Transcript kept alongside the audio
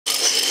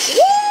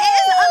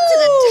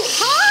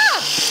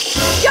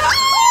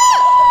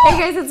Hey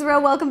guys, it's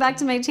Ro. Welcome back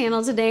to my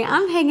channel. Today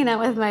I'm hanging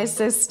out with my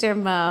sister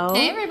Mo.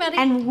 Hey everybody.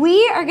 And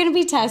we are gonna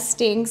be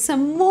testing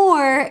some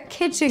more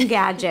kitchen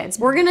gadgets.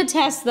 We're gonna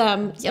test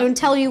them and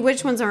tell you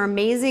which ones are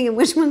amazing and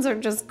which ones are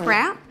just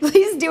crap.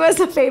 Please do us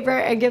a favor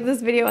and give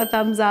this video a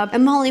thumbs up.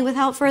 And Molly,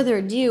 without further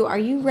ado, are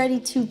you ready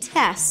to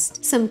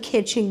test some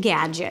kitchen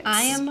gadgets?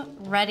 I am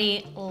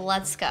ready.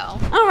 Let's go.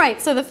 All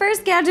right, so the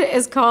first gadget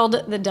is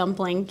called the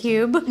dumpling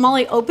cube.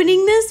 Molly,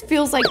 opening this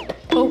feels like,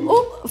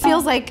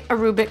 feels like a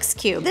Rubik's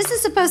Cube. This is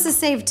supposed to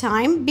save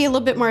time, be a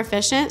little bit more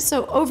efficient.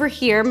 So over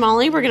here,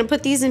 Molly, we're gonna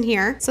put these in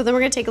here. So then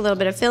we're gonna take a little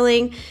bit of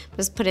filling,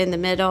 just put it in the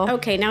middle.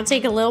 Okay, now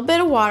take a little bit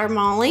of water,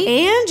 Molly,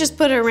 and just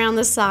put it around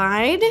the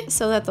side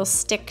so that they'll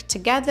stick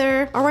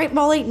together. All right,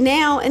 Molly,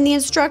 now in the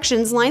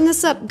instructions, line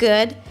this up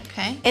good.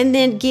 Okay. And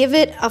then give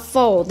it a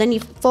fold. Then you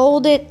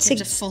fold it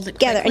together. Just fold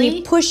it and quickly?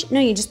 you push, no,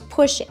 you just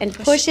push it and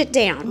push it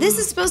down. This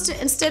is supposed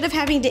to, instead of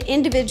having to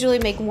individually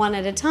make one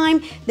at a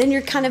time, then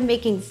you're kind of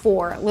making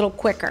four a little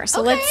quicker.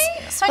 So let's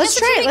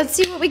try it. Let's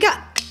see what we got.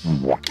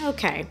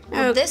 Okay.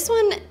 Well, this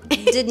one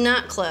did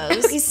not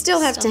close. You still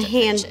have to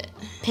hand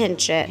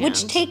pinch it,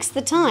 which takes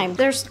the time.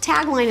 Their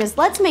tagline is,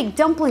 let's make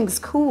dumplings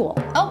cool.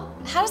 Oh,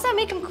 how does that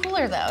make them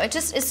cooler though? It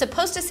just is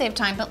supposed to save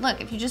time, but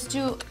look, if you just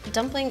do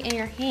dumpling in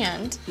your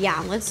hand.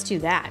 Yeah, let's do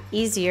that.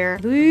 Easier.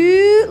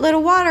 Ooh,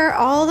 little water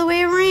all the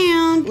way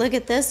around. Look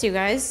at this, you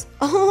guys.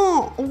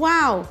 Oh,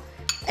 wow.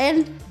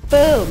 And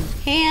boom,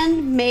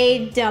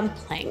 handmade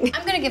dumpling.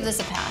 I'm gonna give this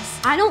a pass.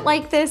 I don't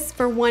like this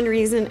for one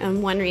reason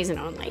and one reason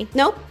only.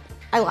 Nope,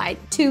 I lied.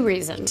 Two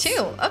reasons.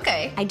 Two,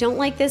 okay. I don't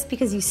like this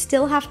because you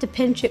still have to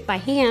pinch it by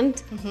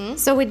hand,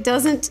 so it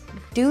doesn't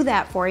do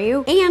that for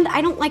you. And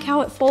I don't like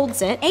how it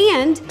folds it.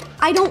 And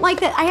I don't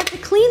like that I have to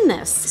clean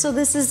this. So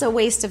this is a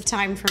waste of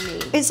time for me.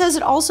 It says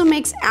it also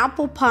makes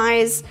apple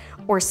pies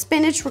or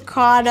spinach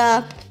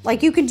ricotta.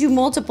 Like you could do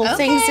multiple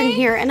things in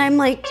here. And I'm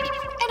like,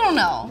 I don't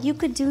know. you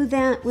could do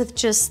that with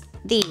just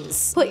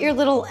these. Put your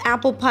little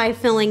apple pie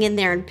filling in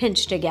there and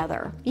pinch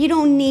together. You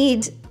don't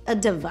need a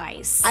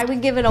device. I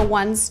would give it a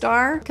 1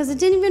 star because it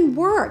didn't even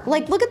work.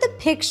 Like, look at the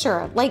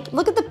picture. Like,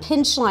 look at the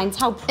pinch lines,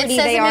 how pretty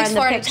they are in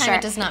the picture. It says it makes 4 at a time.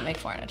 It does not make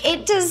 4 at a time.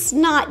 It does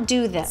not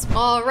do this.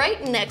 All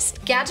right,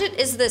 next gadget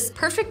is this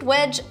perfect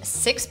wedge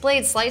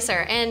 6-blade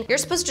slicer. And you're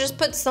supposed to just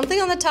put something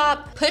on the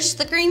top, push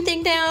the green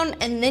thing down,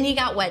 and then you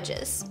got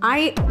wedges.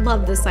 I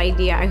love this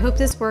idea. I hope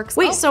this works.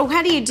 Wait, so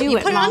how do you do it, You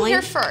put it on Molly?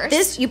 here first.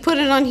 This, you put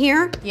it on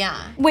here? Yeah.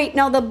 Wait,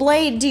 now the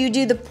blade, do you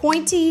do the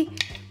pointy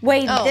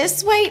way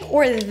this way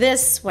or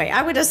this way?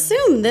 I would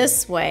assume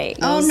this way.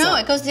 Oh no,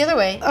 it goes the other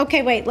way.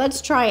 Okay, wait,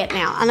 let's try it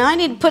now. And I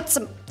need to put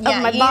some of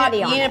my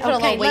body on you need it. to put a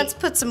little weight. Let's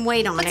put some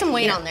weight on it. Put some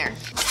weight on there.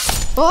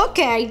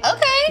 Okay.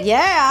 Okay.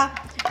 Yeah.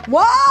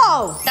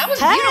 Whoa. That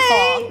was hey,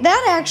 beautiful.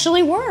 That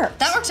actually worked.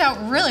 That worked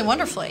out really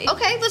wonderfully.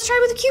 Okay, let's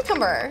try with a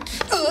cucumber.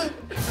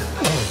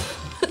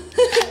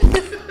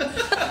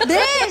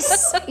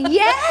 This,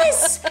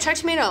 yes. Try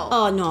tomato.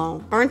 Oh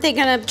no, aren't they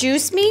gonna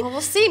juice me? Well,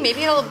 we'll see.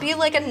 Maybe it'll be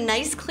like a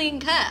nice clean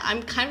cut.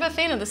 I'm kind of a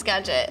fan of this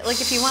gadget.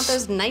 Like if you want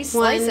those nice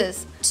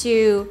slices. 1,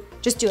 2,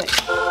 just do it.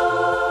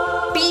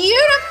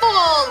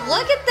 Beautiful,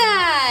 look at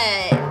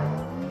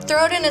that.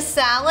 Throw it in a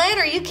salad,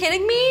 are you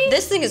kidding me?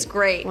 This thing is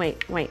great.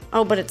 Wait,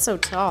 oh, but it's so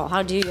tall.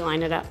 How do you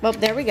line it up? Oh,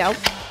 there we go.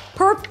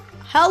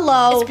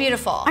 Hello. It's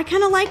beautiful. I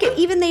kind of like it.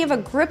 Even they have a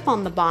grip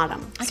on the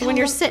bottom. So when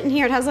you're sitting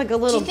here, it has like a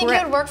little grip. Do you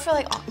think it would work for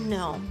like,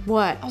 no.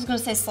 What? I was gonna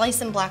say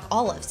slicing black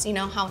olives. You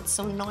know how it's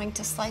so annoying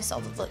to slice all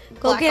the black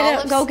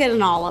olives? Go get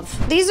an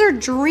olive. These are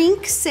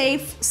drink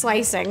safe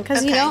slicing.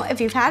 Because you know, if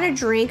you've had a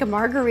drink, a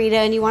margarita,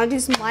 and you want to do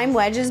some lime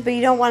wedges, but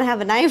you don't want to have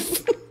a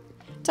knife,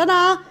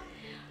 ta-da.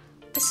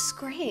 This is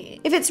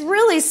great. If it's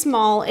really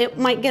small, it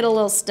might get a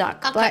little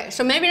stuck. Okay,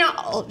 so maybe not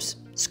olives.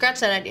 Scratch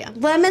that idea.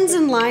 Lemons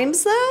and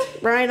limes though,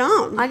 right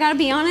on. I gotta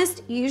be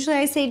honest, usually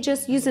I say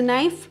just use a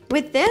knife.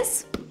 With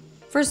this,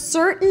 for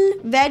certain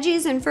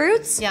veggies and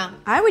fruits,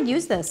 I would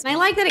use this. And I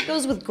like that it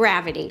goes with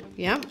gravity.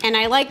 Yeah. And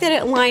I like that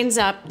it lines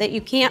up, that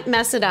you can't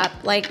mess it up.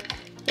 Like,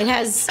 it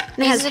has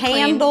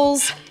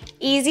handles,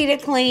 easy to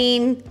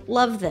clean.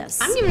 Love this.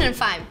 I'm giving it a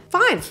 5.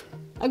 5,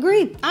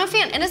 agreed. I'm a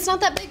fan, and it's not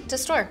that big to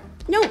store.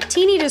 No,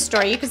 teeny to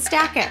store, you could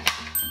stack it.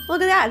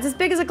 Look at that, it's as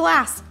big as a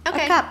glass, a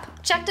cup.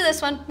 Check to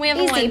this one, we have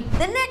Easy. a win.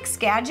 The next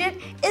gadget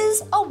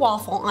is a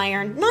waffle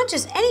iron. Not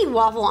just any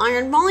waffle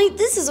iron, Molly,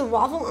 this is a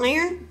waffle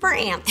iron for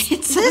ants.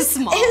 It's so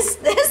small. It's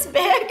this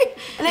big,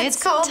 and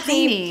it's called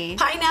tiny. the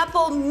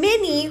Pineapple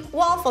Mini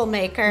Waffle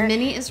Maker.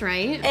 Mini is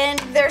right. And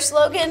their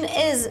slogan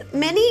is,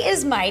 mini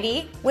is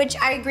mighty, which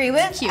I agree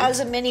with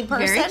as a mini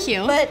person. Very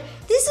cute. But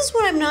this is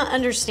what I'm not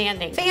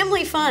understanding.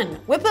 Family fun.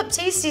 Whip up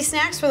tasty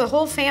snacks for the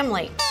whole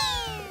family.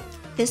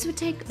 This would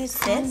take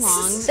so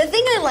long. The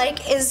thing I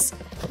like is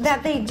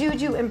that they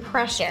do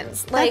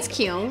impressions. That's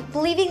cute.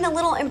 Leaving the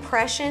little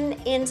impression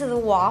into the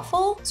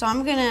waffle. So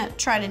I'm gonna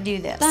try to do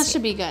this. That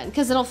should be good,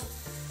 because it'll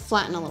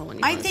flatten a little when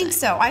you I close think it.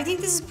 so. I think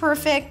this is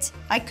perfect.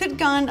 I could have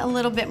gone a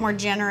little bit more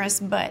generous,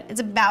 but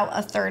it's about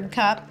a 1/3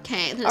 cup.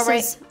 Okay, this All right.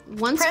 is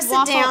once Press it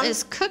waffle down.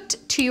 is cooked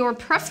to your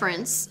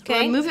preference,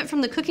 Okay. remove it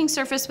from the cooking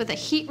surface with a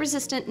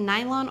heat-resistant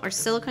nylon or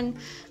silicone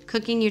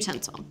cooking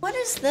utensil. What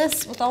is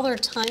this with all their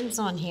times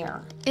on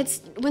here? It's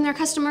when their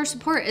customer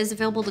support is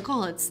available to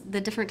call. It's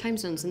the different time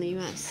zones in the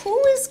US. Who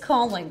is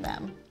calling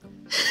them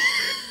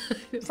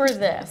for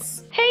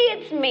this? Hey,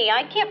 it's me.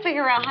 I can't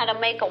figure out how to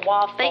make a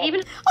waffle. They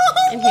even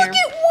Oh, in look, here.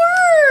 it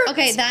works!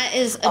 Okay, that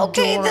is adorable.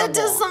 Okay, the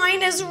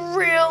design is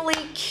really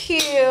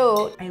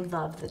cute. I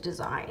love the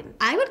design.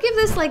 I would give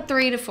this like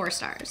 3 to 4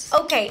 stars.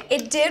 Okay,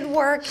 it did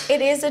work.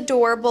 It is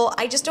adorable.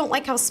 I just don't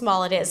like how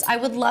small it is. I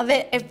would love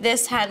it if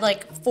this had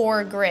like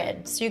 4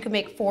 grids, so you could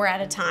make 4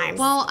 at a time.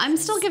 Well, I'm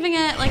still giving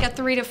it like a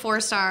 3 to 4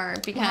 star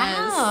because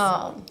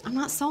Wow. I'm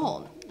not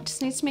sold. It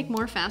just needs to make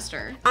more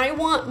faster. I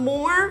want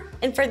more,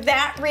 and for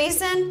that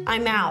reason,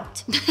 I'm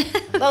out.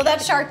 Oh,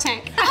 that's Shark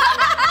Tank.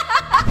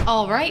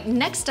 All right,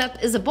 next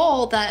up is a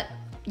bowl that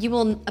you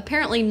will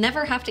apparently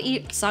never have to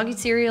eat soggy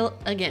cereal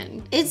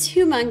again. It's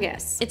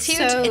humongous. It's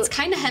huge. So It's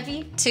kind of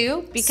heavy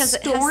too because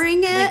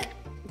storing it has, it,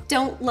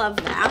 don't love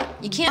that.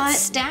 you can't But-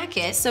 stack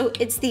it. So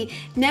it's the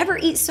Never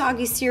Eat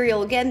Soggy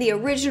Cereal. Again, the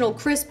original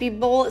crispy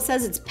bowl. It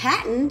says it's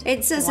patent.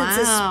 It says it's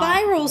a Wow.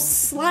 spiral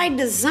slide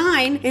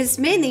design. It's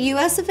made in the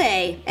US of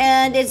A.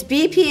 And it's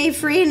BPA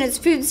free and it's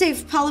food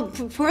safe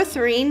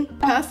polypropylene.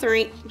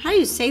 How do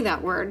you say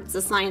that word? It's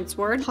a science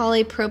word.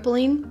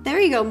 Polypropylene. There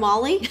you go,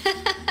 Molly.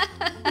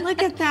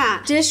 Look at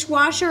that.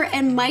 Dishwasher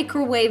and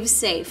microwave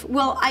safe.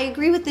 Well, I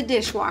agree with the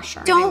dishwasher.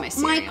 my Don't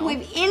cereal.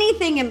 microwave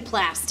anything in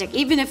plastic,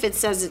 even if it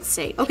says it's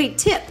safe. Okay,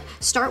 tip.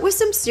 Start with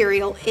some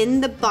cereal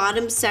in the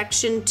bottom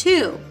section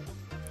too.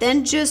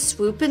 Then just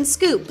swoop and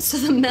scoop. So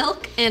the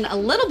milk and a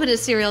little bit of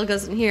cereal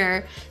goes in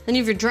here. Then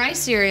you have your dry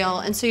cereal,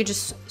 and so you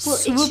just Well,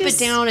 it's swoop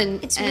just- it down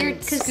and, it's and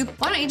weird 'cause- scoop.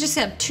 Why don't you just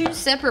have 2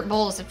 separate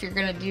bowls if you're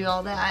gonna do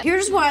all that?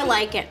 Here's why I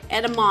like it.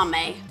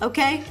 Edamame,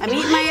 okay? I'm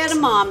eating my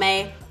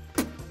edamame,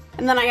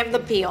 and then I have the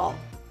peel.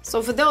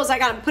 So for those, I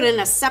gotta put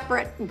in a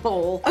separate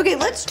bowl. Okay,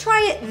 let's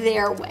try it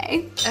their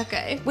way.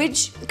 Okay.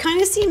 Which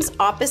kind of seems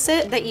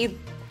opposite, that you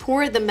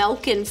pour the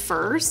milk in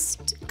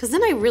first, because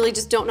then I really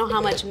just don't know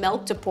how much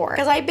milk to pour.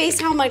 Because I base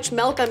how much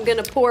milk I'm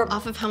gonna pour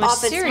Off of how much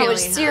cereal you have.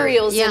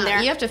 cereal's Yeah, in there.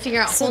 you have to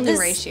figure out a whole new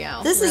ratio,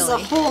 This is a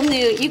really. whole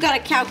new, you gotta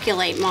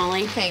calculate,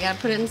 Molly. Okay, gotta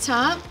put it in the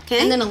top. 'Kay.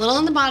 And then a little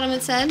in the bottom,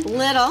 it said.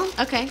 Little.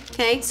 Okay.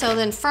 Okay. So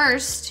then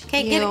first,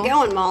 Okay, get it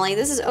going, Molly.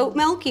 This is oat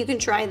milk. You can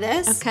try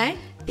this. Okay.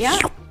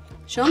 Yep.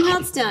 Show them how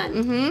it's done.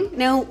 Mm-hmm.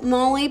 Now,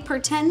 Molly,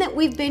 pretend that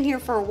we've been here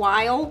for a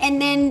while, and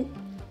then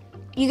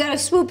you gotta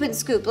swoop and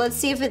scoop. Let's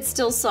see if it's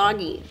still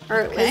soggy. Or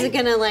is Okay. it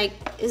gonna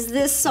is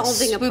this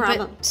solving a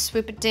problem?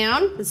 Swoop it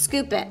down. Let's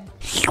scoop it.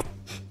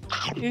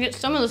 You get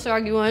some of the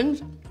soggy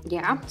ones,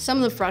 Yeah. some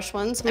of the fresh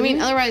ones. I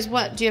mean, otherwise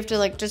what? Do you have to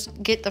like just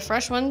get the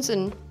fresh ones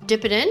and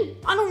dip it in?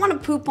 I don't wanna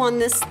poop on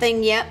this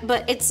thing yet,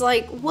 but it's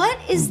like, what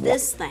is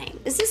this thing?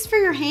 Is this for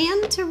your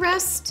hand to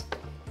rest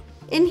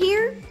in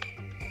here?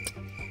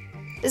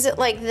 Is it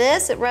like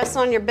this? It rests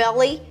on your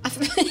belly? I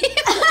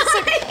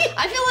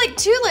feel like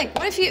too, like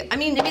what if you, I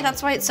mean, maybe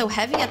that's why it's so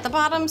heavy at the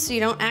bottom so you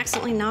don't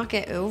accidentally knock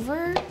it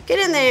over. Get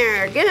in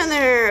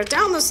there,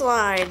 down the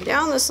slide,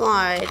 down the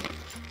slide.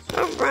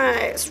 All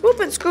right,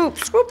 swoop and scoop,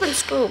 swoop and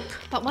scoop.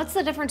 But what's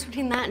the difference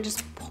between that and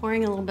just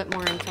pouring a little bit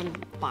more in from the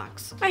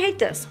box? I hate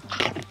this.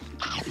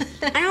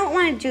 I don't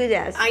want to do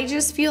this. I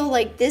just feel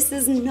like this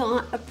is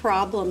not a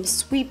problem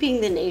sweeping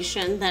the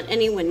nation that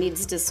anyone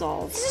needs to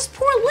solve. Just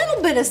pour a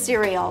little bit of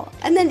cereal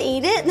and then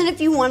eat it. And then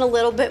if you want a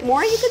little bit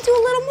more, you could do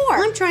a little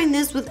more. I'm trying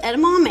this with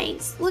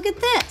edamames. Look at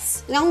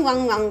this. Nom,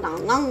 nom, nom,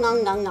 nom, nom,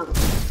 nom, nom, nom.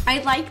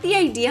 I like the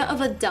idea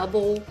of a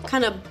double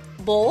kind of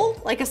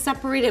bowl, like a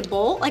separated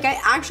bowl. Like I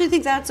actually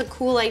think that's a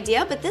cool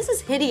idea, but this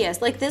is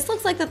hideous. Like this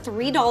looks like the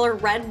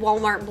 $3 red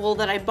Walmart bowl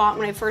that I bought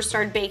when I first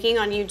started baking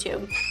on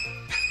YouTube.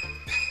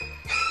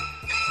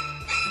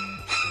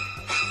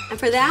 And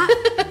for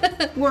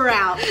that, we're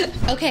out.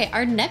 Okay,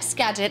 our next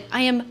gadget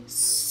I am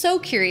so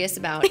curious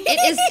about. It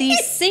is the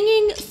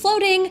singing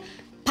floating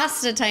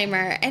pasta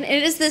timer, and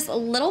it is this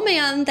little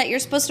man that you're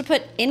supposed to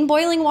put in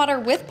boiling water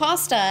with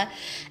pasta,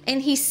 and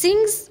he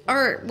sings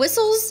or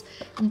whistles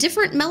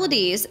different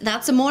melodies.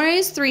 That's Amore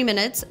is 3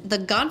 minutes, the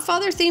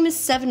Godfather theme is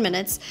 7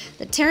 minutes,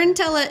 the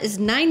Tarantella is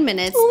 9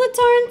 minutes, Oh, the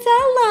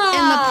Tarantella.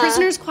 and the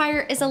Prisoner's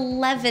Choir is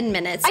 11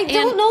 minutes. I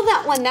don't And know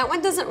that one. That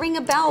one doesn't ring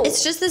a bell.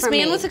 it's just this for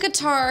man me. with a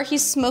guitar.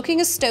 He's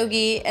smoking a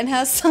stogie and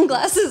has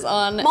sunglasses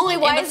on. Molly,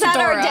 why and a is that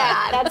our fedora.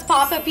 dad? That's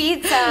Papa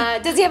Pizza.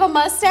 Does he have a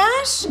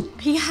mustache?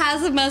 He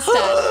has a mustache.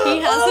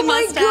 He has Oh a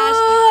my mustache.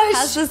 gosh.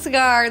 Has the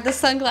cigar, the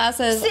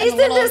sunglasses. Cease and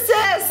a and little-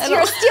 desist. and You're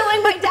a-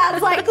 stealing my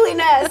dad's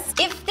likeliness.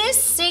 If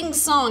this sings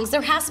songs,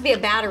 there has to be a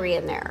battery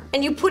in there.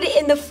 And you put it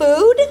in the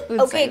food?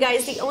 Okay, safe.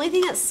 guys, the only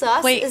thing that's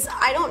sus Wait. is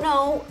I don't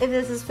know if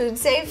this is food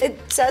safe. It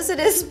says it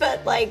is,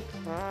 but like,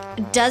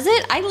 Does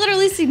it? I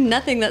literally see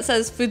nothing that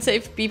says food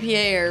safe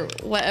BPA or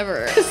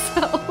whatever.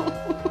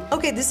 So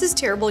okay, this is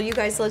terrible. You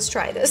guys, let's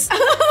try this.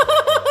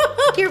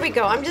 Here we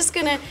go. I'm just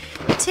gonna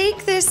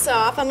take this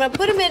off. I'm gonna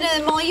put them in,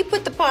 and Molly, you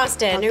put the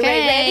pasta in.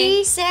 Okay.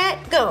 Ready,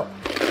 set, go.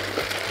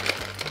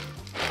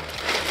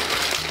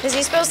 Is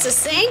he supposed to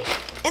sink?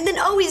 And then,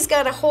 oh, he's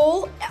got a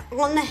hole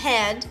on the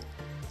head.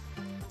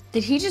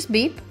 Did he just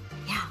beep?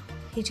 Yeah,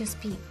 he just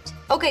beeped.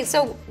 Okay,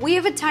 so we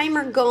have a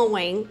timer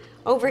going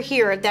over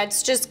here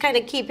that's just kind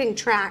of keeping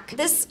track.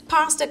 This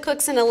pasta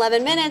cooks in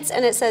 11 minutes,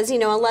 and it says,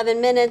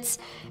 11 minutes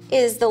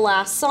is the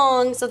last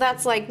song, so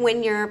that's like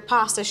when your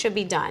pasta should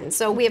be done.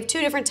 So we have 2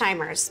 different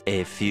timers.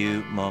 A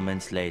few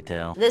moments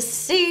later. The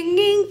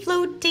singing,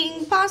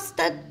 floating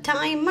pasta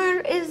timer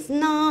is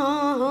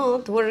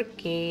not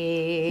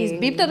working. He's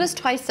beeped at us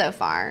twice so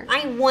far.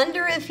 I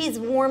wonder if he's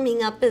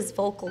warming up his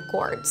vocal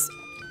cords.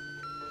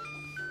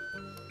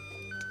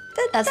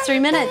 That's 3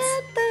 minutes.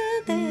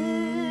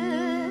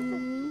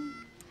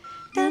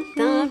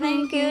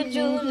 Thank you,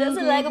 Jules,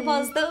 just like a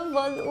pasta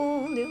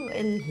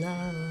in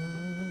love.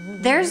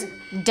 There's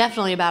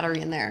definitely a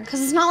battery in there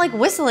because it's not like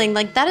whistling.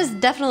 Like that is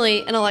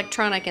definitely an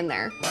electronic in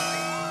there.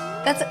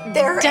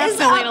 There is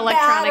definitely an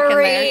electronic in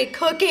battery there.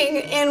 cooking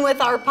in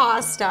with our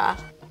pasta.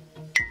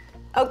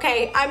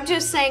 Okay, I'm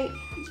just saying,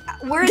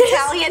 we're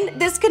Italian.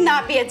 This could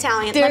not be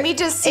Italian. Let me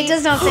just see. It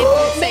does not say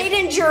made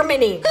in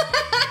Germany.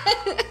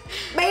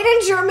 Made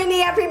in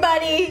Germany,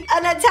 everybody.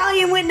 An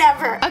Italian would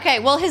never. Okay,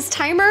 well his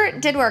timer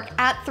did work.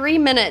 At 3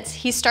 minutes,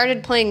 he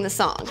started playing the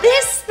song.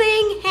 This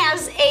thing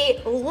has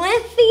a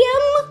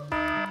lithium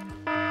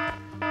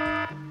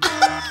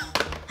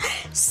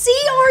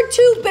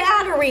CR2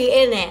 battery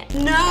in it.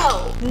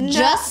 No.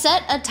 Just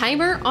set a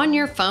timer on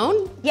your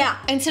phone? Yeah.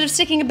 Instead of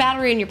sticking a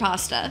battery in your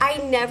pasta. I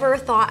never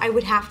thought I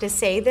would have to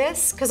say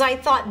this because I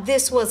thought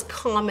this was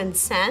common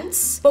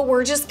sense, but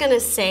we're just gonna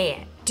say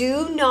it.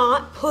 Do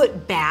not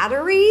put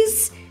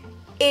batteries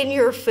in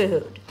your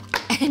food.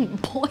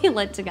 And boil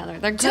it together.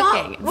 They're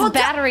cooking. It's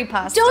battery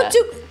pasta. Don't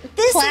do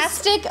this.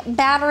 Plastic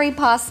battery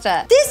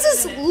pasta. This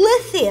is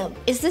lithium.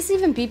 Is this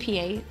even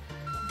BPA?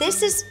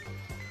 This is.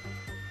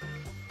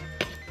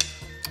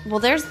 Well,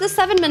 there's the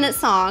 7-minute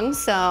song,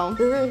 so.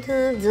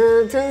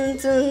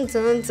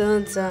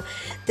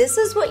 This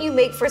is what you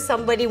make for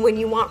somebody when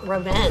you want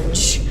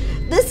revenge.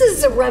 This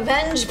is a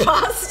revenge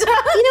pasta.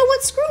 You know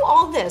what? Screw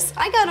all this.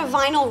 I got a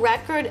vinyl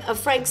record of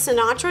Frank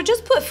Sinatra.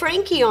 Just put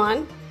Frankie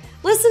on.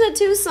 Listen to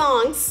 2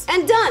 songs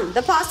and done.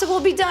 The pasta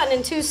will be done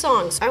in 2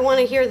 songs. I want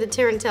to hear the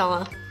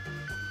tarantella.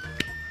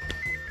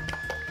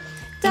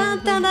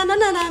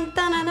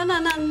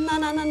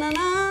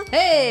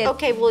 Hey!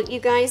 Okay, well,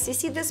 you guys, you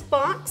see this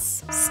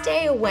box?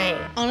 Stay away.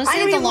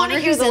 Honestly, the longer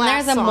he's in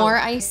there, the more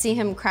I see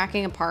him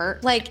cracking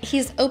apart. Like,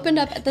 he's opened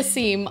up at the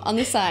seam on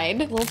the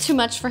side. A little too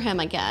much for him,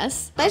 I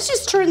guess. Let's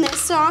just turn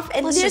this off,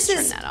 and Let's this just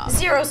is turn that off.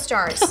 0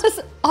 stars. That was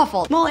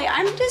awful. Molly,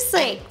 I'm just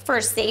like,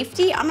 for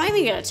safety, I'm not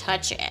even gonna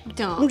touch it.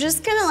 Don't. I'm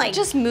just gonna like,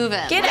 Just move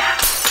it. get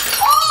out.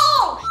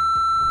 Oh!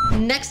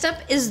 Next up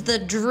is the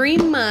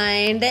Dream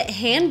Mind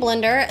hand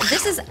blender.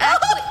 This is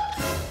actually.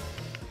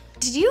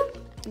 Did you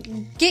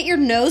get your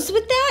nose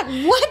with that?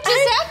 What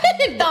just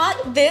happened? I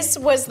thought this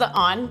was the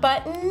on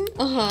button.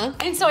 Uh-huh.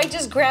 And so I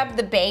just grabbed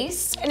the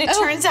base, and it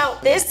turns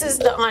out this is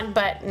the on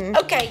button.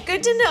 Okay,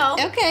 good to know.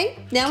 Okay,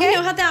 now we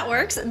know how that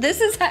works.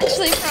 This is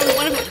actually from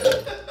one of.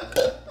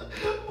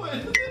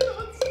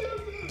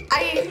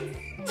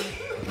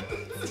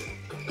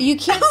 You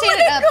can't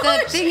stand it up.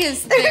 The thing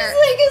is there. There's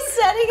like a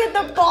setting at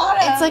the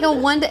bottom.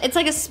 It's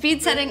like a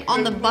speed setting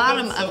on the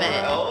bottom of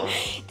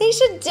it. They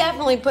should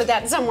definitely put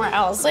that somewhere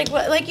else. Like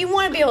you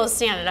want to be able to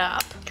stand it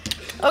up.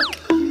 Okay.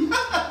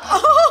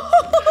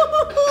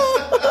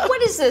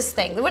 What is this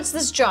thing? What's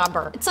this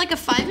jobber? It's like a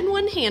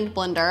 5-in-1 hand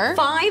blender.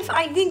 5?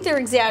 I think they're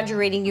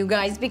exaggerating, you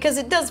guys, because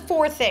it does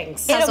 4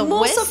 things. Has It a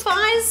whisk?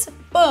 emulsifies,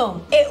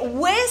 boom. It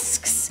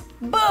whisks,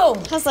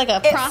 boom. Has like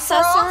a It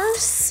processor.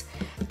 froths,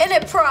 and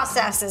it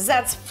processes.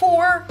 That's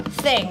 4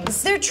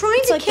 things. They're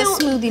trying to like a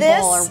count smoothie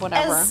this bowl or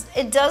whatever. as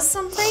it does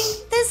something.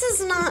 This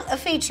is not a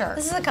feature.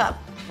 This is a cup.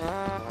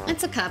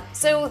 It's a cup.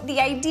 So the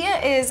idea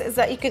is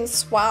that you can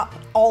swap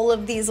all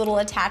of these little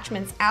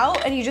attachments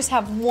out and you just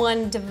have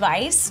one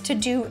device to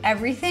do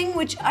everything,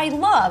 which I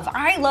love.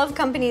 I love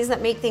companies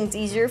that make things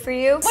easier for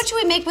you. What should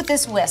we make with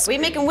this whisk? Are we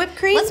making whipped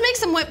cream? Let's make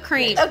some whipped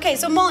cream. Okay,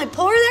 so Molly,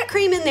 pour that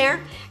cream in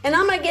there and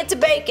I'm gonna get to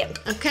baking.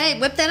 Okay,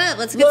 whip that up.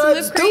 Let's get some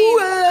whipped cream. do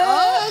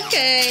it.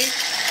 Okay.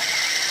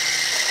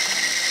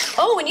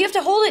 Oh, and you have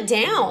to hold it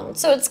down.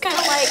 So it's kind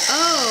of like,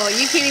 Oh,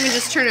 you can't even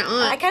just turn it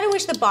on. I kind of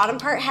wish the bottom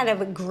part had a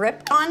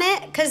grip on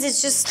it because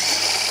it's just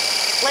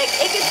like,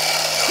 it can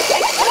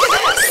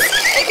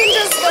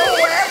just go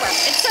wherever.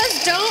 It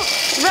says don't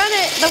run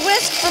the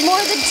whisk for more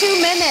than 2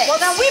 minutes.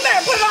 Well, then we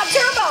better put it on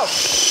turbo.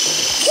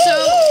 So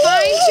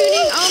fine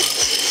tuning on.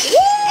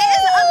 It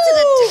is up to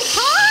the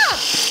top.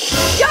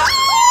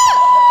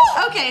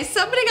 Yeah. Okay, Okay,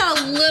 somebody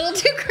got a little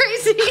too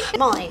crazy.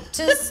 Molly,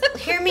 just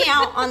hear me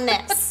out on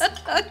this.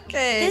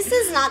 Okay. This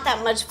is not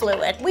that much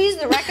fluid. We use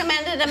the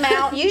recommended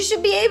amount. You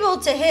should be able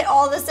to hit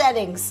all the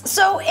settings.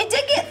 So it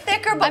did get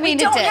thicker, but we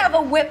don't have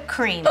a whipped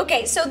cream.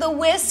 Okay, so the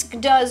whisk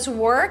does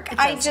work.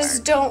 I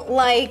just don't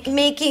like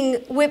making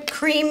whipped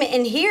cream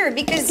in here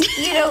because,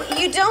 you know,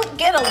 you don't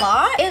get a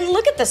lot. And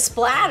look at the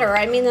splatter.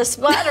 I mean, the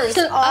splatter is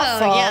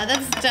awful. Oh, yeah,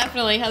 that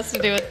definitely has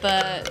to do with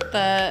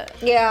the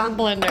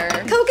blender.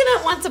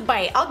 Coconut wants a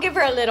bite. I'll give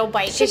her a little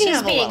bite.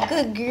 She's being a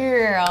good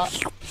girl.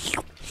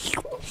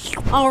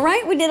 All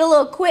right, we did a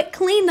little quick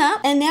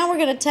cleanup, and now we're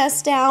gonna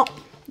test out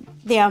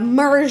the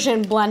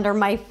immersion blender,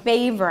 my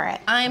favorite.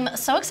 I'm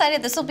so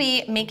excited. This will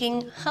be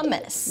making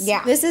hummus.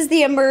 Yeah. This is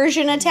the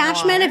immersion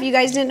attachment. If you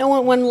guys didn't know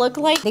what one looked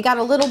like, they got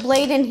a little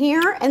blade in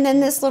here and then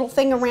this little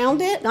thing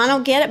around it. I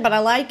don't get it, but I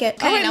like it.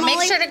 Okay, all right, now Molly.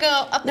 make sure to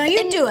go up. No,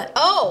 you do it.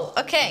 Oh,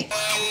 okay.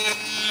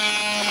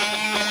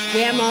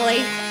 Yeah,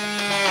 Molly.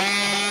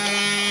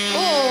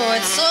 Oh,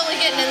 it's slowly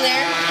getting in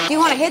there. Do you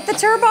want to hit the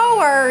turbo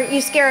or are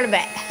you scared of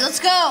it? Let's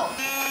go.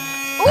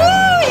 Ooh, you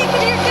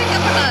can hear kick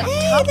up on the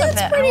top of it.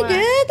 That's pretty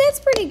good. That's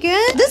pretty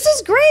good. This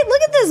is great.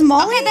 Look at this,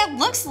 Molly. Okay, that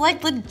looks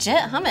like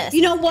legit hummus.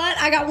 You know what?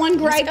 I got one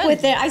gripe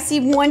with it. I see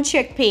one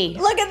chickpea.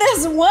 Look at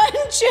this one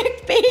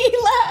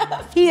chickpea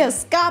left. He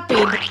is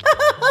copied.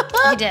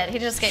 He did. He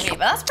just gave me, but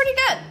that's pretty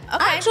good.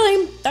 Okay.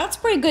 Actually, that's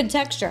pretty good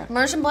texture.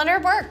 Immersion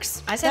blender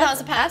works. I say that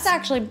was a pass. That's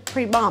actually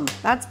pretty bomb.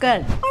 That's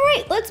good. All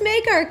right, let's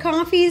make our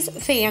coffees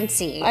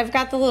fancy. I've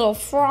got the little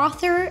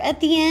frother at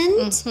the end.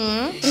 I'm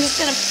just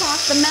gonna pop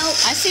the milk.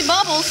 I see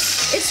bubbles.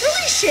 It's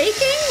really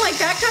shaking. Like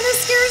that kind of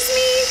scares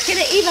me. Can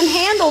it even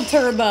handle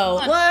turbo?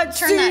 Let's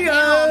turn that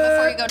down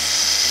before you go.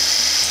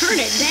 Turn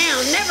it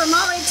down. Never,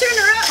 Molly. Turn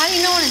her up. How do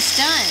you know when it's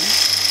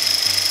done?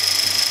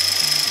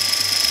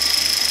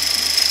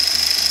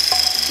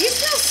 Do you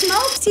smell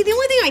smoke? See, the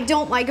only thing I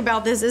don't like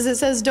about this is it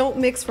says don't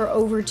mix for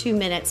over 2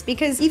 minutes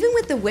because even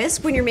with the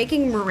whisk, when you're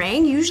making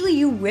meringue, usually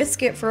you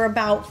whisk it for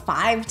about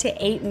 5 to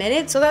 8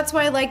 minutes. So that's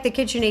why I like the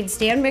KitchenAid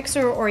stand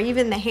mixer or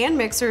even the hand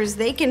mixers.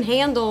 They can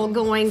handle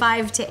going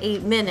 5 to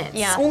 8 minutes.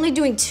 Yeah. Only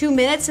doing 2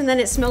 minutes and then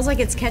it smells like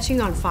it's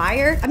catching on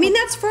fire. I mean,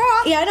 that's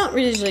froth. Yeah, I don't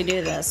usually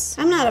do this.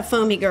 I'm not a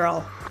foamy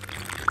girl.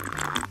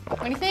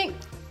 What do you think?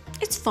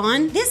 It's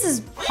fun. This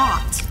is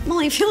hot.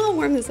 Molly, feel how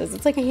warm this is.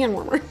 It's like a hand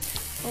warmer.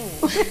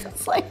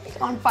 It's like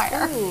on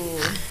fire.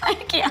 Ooh. I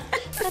can't.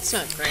 That's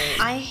not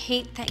great. I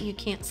hate that you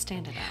can't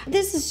stand it up.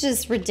 This is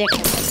just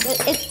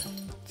ridiculous.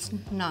 It's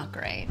not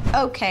great.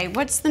 okay,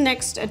 what's the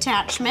next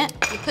attachment?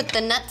 You put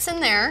the nuts in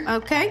there.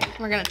 Okay.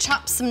 We're gonna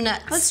chop some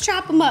nuts. Let's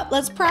chop them up.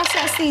 Let's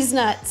process these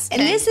nuts.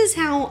 And this is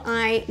how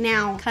I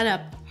now cut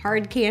up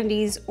hard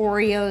candies,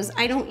 Oreos.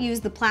 I don't use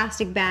the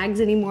plastic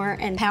bags anymore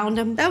and pound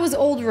them. That was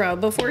old Ro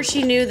before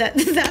she knew that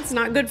that's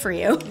not good for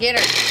you. Get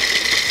her.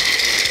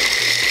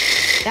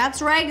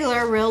 That's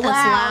regular, real That's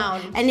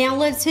loud. loud. And now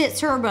let's hit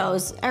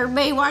turbos.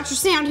 Everybody watch your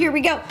sound. Here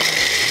we go.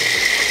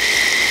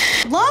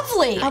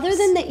 Lovely. Nice. Other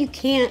than that you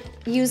can't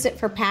use it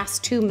for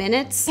past 2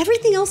 minutes,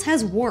 everything else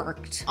has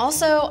worked.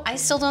 Also, I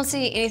still don't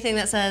see anything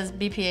that says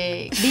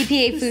BPA.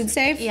 BPA food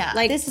safe? Yeah.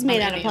 Like this is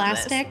made out of I'm gonna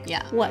use this. plastic?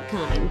 Yeah. What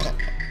kind?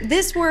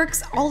 This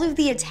works, all of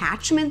the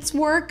attachments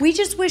work. We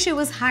just wish it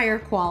was higher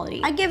quality.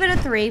 I give it a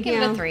 3.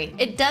 Give it a 3.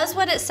 It does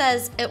what it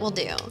says it will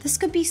do. This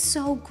could be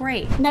so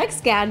great.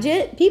 Next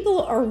gadget,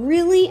 people are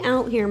really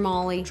out here,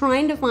 Molly,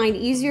 trying to find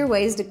easier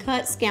ways to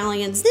cut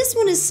scallions. This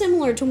one is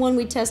similar to one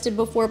we tested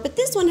before, but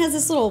this one has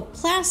this little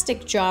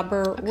plastic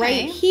jobber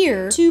right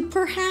here to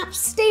perhaps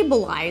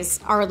stabilize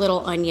our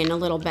little onion a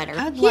little better.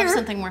 I would love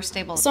something more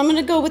stable. So I'm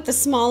gonna go with the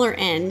smaller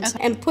end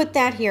and put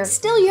that here.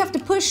 Still, you have to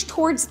push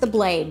towards the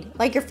blade.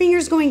 Like your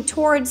finger's going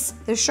towards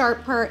the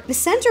sharp part. The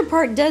center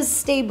part does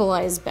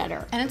stabilize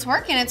better. And it's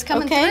working, it's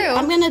coming Okay, through.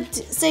 I'm gonna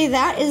say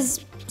that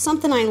is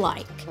something I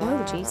like.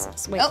 Oh,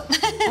 Jesus. Wait. Oh.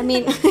 I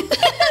mean,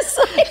 it's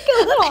like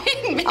a little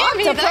Maybe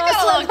that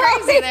got a little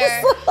crazy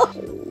there.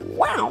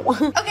 Wow.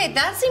 Okay,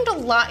 that seemed a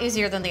lot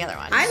easier than the other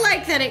one. I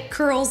like that it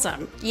curls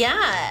them.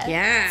 Yeah.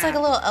 Yeah. It's like a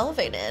little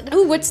elevated.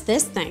 Ooh, what's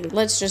this thing?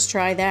 Let's just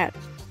try that. Do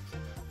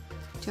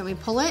you want me to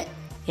pull it?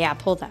 Yeah,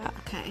 pull that.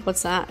 Okay.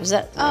 What's that? Is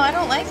that? Oh, I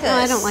don't like this. No,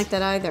 I don't like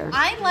that either.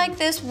 I like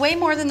this way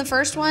more than the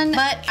first one,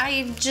 but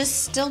I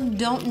just still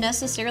don't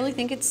necessarily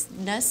think it's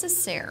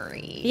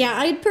necessary. Yeah,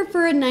 I'd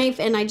prefer a knife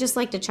and I just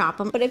like to chop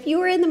them. But if you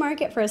were in the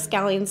market for a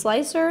scallion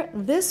slicer,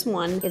 this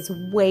one is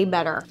way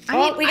better.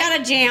 We got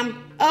a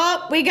jam.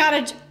 Oh, we got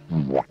a...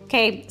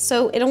 Okay,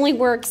 so it only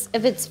works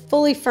if it's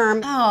fully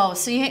firm. Oh,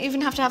 so you even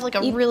have to have like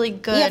a really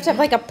good... You have to have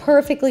like a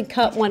perfectly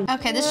cut one.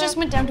 Okay, this just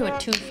went down to a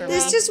 2 for me.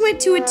 This just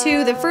went to a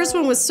 2. The first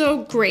one was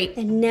so great.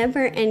 The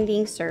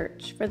never-ending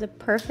search for the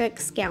perfect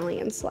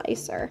scallion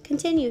slicer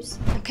continues.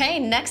 Okay,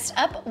 next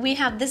up we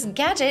have this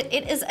gadget.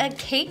 It is a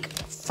cake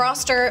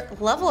froster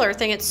leveler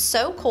thing. It's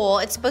so cool.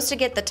 It's supposed to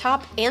get the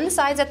top and the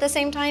sides at the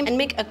same time and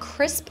make a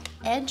crisp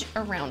edge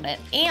around it.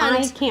 And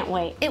I can't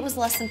wait. it was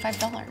less than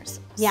 $5.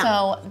 Yeah.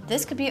 So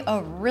this could be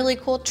a really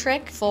cool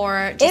trick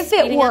for just If it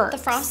speeding up works.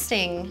 the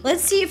frosting.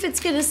 Let's see if it's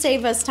gonna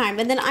save us time.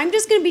 And then I'm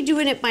just gonna be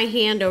doing it by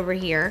hand over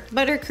here.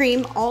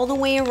 Buttercream all the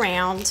way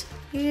around.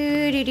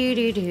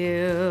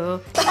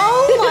 Do.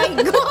 Oh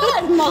my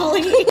God,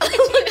 Molly.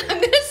 I'm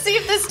gonna see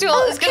if this tool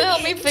is gonna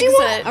help me fix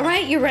it. All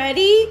right, you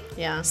ready?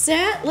 Yeah.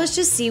 Set. Let's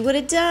just see what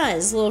it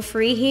does. A little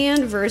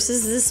freehand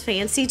versus this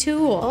fancy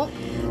tool.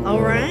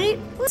 All right.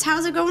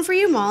 How's it going for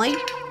you, Molly?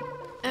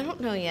 I don't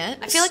know yet.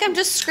 I feel like I'm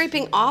just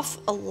scraping off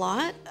a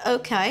lot.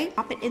 Okay.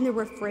 Pop it in the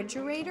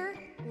refrigerator.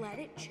 Let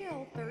it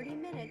chill 30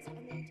 minutes.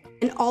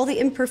 And all the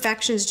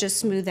imperfections just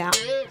smooth out.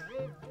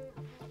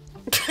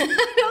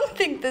 I don't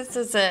think this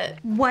is it.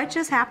 What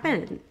just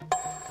happened?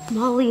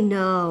 Molly,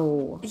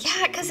 no.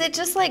 Yeah, because it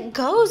just like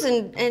goes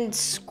and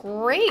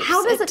scrapes.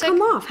 How does it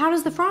come off? How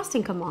does the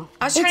frosting come off?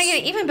 I was trying to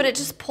get it even, but it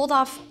just pulled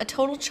off a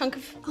total chunk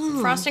of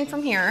frosting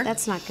from here.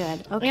 That's not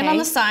good. Okay. And on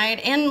the side,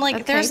 and like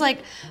Okay. there's like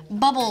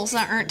bubbles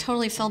that aren't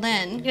totally filled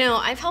in. You know,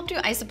 I've helped you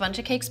ice a bunch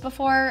of cakes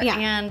before, Yeah.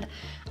 and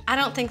I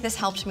don't think this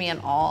helped me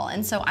at all,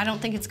 and so I don't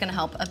think it's gonna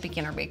help a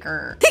beginner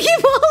baker. Thank you,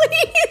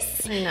 Molly.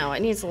 I know, it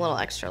needs a little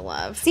extra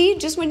love. See,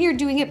 just when you're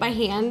doing it by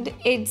hand,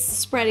 it's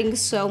spreading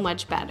so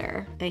much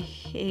better. I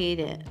hate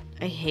it.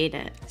 I hate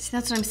it. See,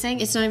 that's what I'm saying.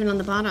 It's not even on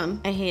the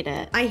bottom. I hate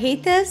it. I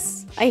hate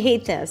this. I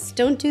hate this.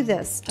 Don't do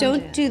this.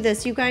 Don't do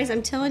this. You guys,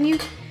 I'm telling you,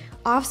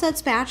 offset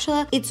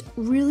spatula, it's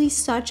really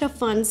such a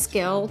fun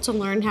skill to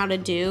learn how to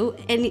do,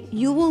 and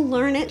you will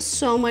learn it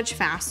so much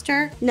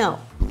faster. No.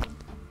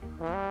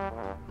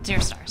 0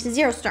 stars.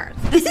 0 stars.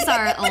 This is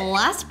our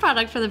last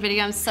product for the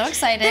video. I'm so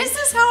excited. This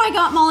is how I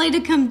got Molly to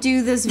come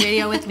do this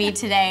video with me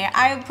today.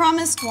 I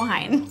promised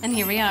wine. And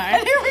here we are.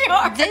 And here we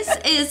are. This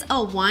is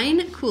a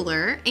wine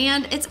cooler,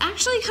 and it's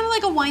actually kind of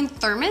like a wine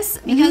thermos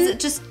because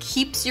it just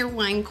keeps your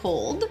wine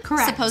cold,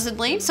 Correct.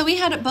 supposedly. So we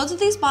had both of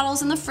these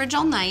bottles in the fridge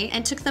all night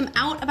and took them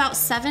out about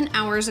 7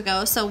 hours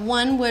ago. So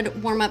one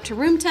would warm up to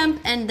room temp,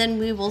 and then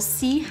we will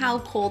see how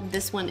cold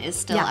this one is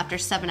still Yeah. after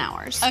 7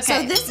 hours.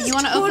 So this is you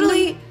wanna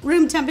totally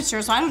room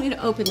temperature, so I don't need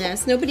to open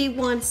this. Nobody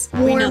wants We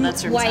know warm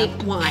that's room white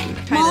temp. wine.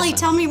 Try Molly,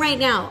 this one. tell me right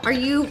now, are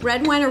you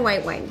red wine or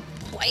white wine?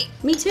 White.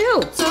 Me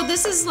too. So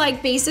this is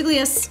like basically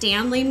a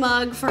Stanley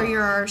mug for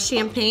your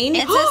champagne.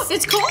 It's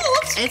cold.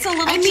 It's a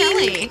little I mean,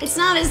 chilly. it's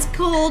not as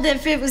cold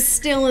if it was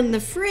still in the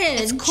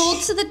fridge. It's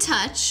cold to the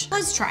touch.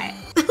 Let's try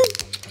it.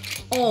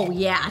 Oh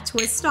yeah,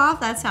 twist off.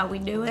 That's how we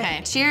do it.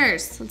 Okay,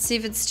 cheers. Let's see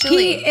if it's P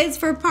chilly. is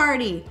for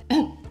party.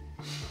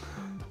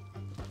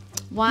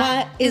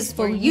 Y is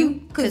for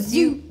you, cause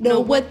you know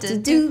what to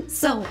do.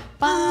 So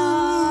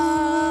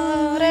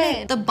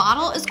party. The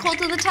bottle is cold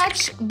to the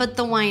touch, but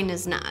the wine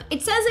is not.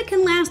 It says it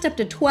can last up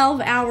to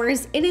 12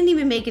 hours. It didn't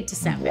even make it to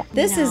 7.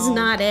 This is No.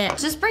 not it.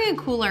 Just bring a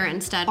cooler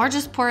instead, or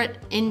just pour it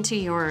into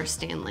your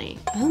Stanley.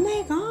 Oh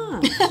my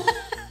god.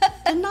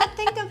 Did not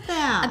think of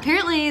that.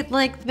 Apparently,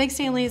 like, the big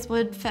Stanleys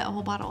would fit a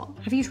whole bottle.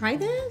 Have you tried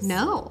this?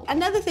 No.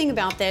 Another thing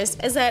about this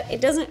is that it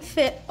doesn't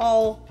fit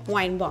all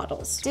wine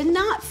bottles. Did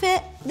not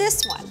fit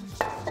this one.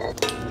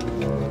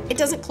 It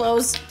doesn't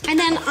close. And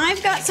then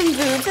I've got some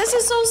food. This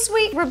is so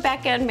sweet.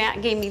 Rebecca and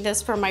Matt gave me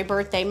this for my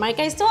birthday. Mike,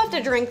 I still have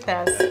to drink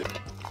this.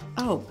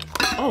 Oh,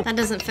 That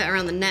doesn't fit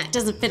around the neck. it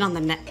doesn't fit on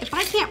the neck. If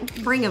I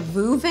can't bring a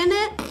Vouv in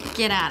it,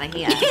 Get out of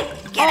here. get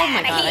Oh my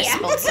outta god, I here.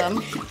 spilled some.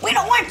 We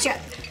don't want you.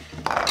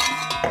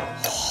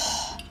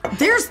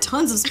 There's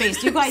tons of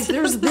space. You guys,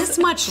 there's this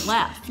much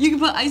left. You can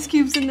put ice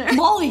cubes in there.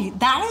 Molly,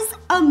 that is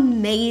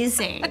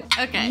amazing.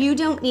 Okay. You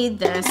don't need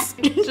this.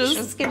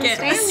 Just get get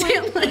a a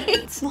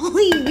Stanley.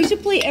 Molly, we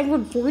should play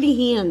Edward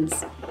 40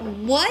 hands.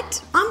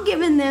 What? I'm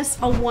giving this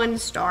a 1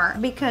 star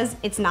because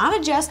it's not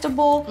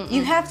adjustable.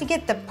 You have to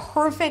get the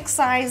perfect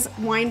size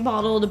wine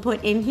bottle to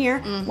put in here.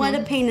 What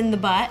a pain in the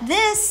butt.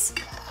 This,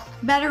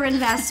 better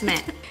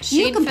investment. You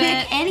She'd can fit.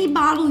 pick any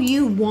bottle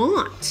you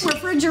want.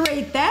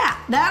 Refrigerate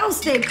that. That'll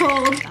stay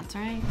cold. That's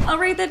right. All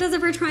right, that does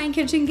it for trying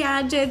kitchen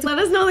gadgets. Let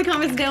us know in the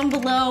comments down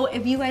below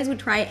if you guys would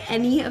try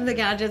any of the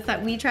gadgets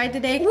that we tried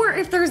today, or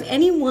if there's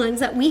any ones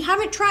that we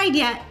haven't tried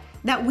yet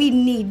that we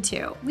need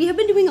to. We have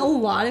been doing a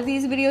lot of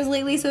these videos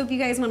lately, so if you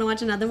guys want to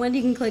watch another one,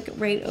 you can click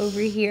right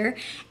over here.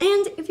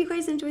 And if you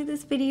guys enjoyed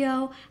this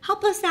video,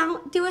 help us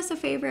out. Do us a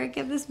favor,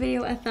 give this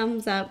video a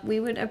thumbs up.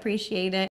 We would appreciate it.